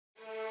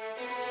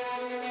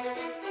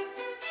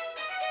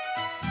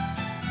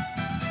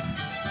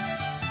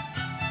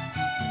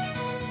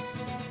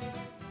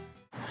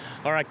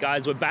All right,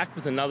 guys, we're back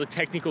with another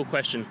technical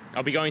question.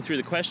 I'll be going through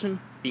the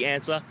question, the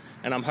answer,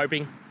 and I'm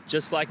hoping,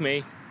 just like me,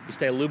 you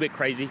stay a little bit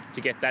crazy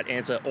to get that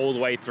answer all the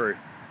way through.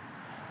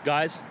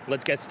 Guys,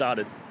 let's get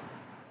started.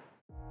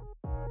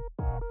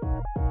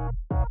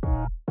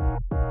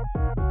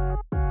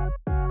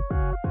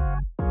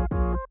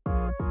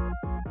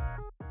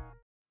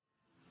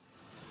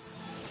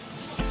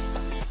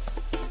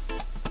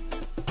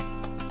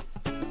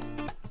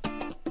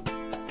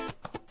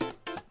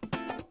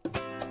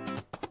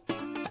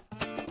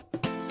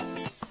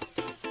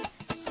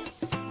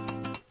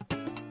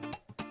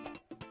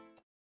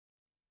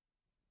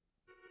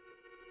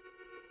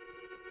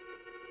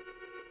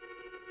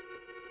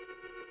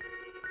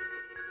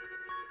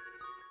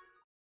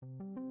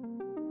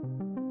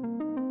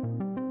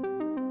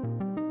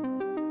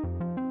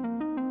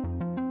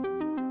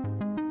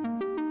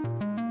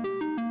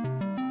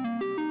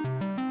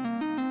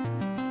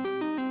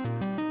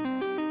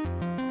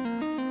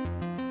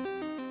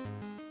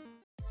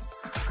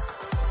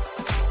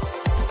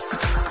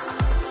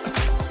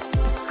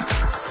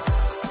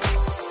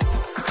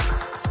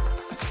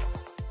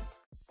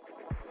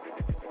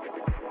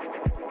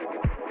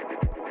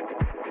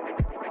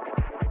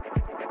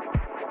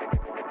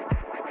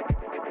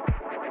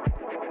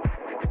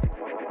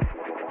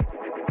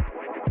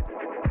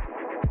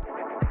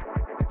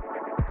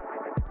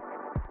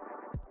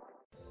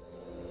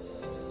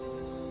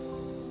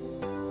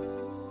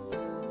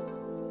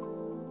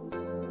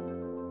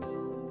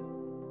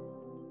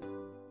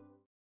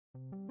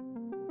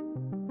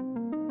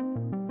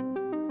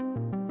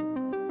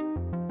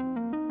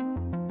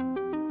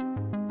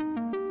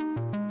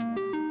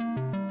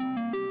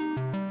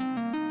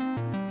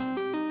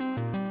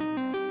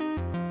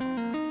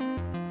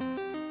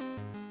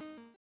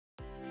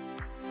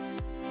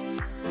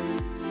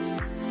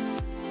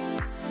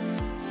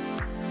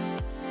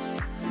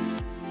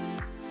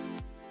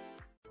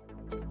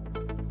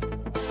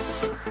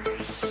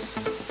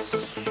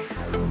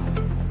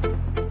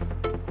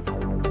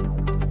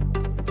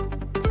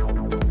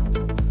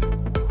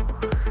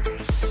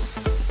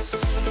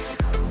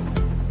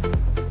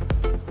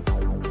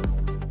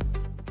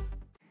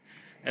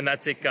 And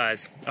that's it,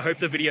 guys. I hope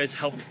the videos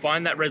helped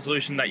find that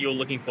resolution that you're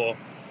looking for.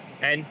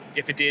 And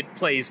if it did,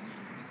 please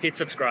hit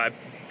subscribe.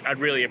 I'd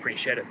really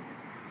appreciate it.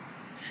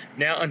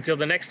 Now, until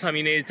the next time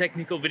you need a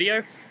technical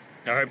video,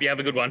 I hope you have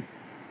a good one.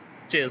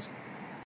 Cheers.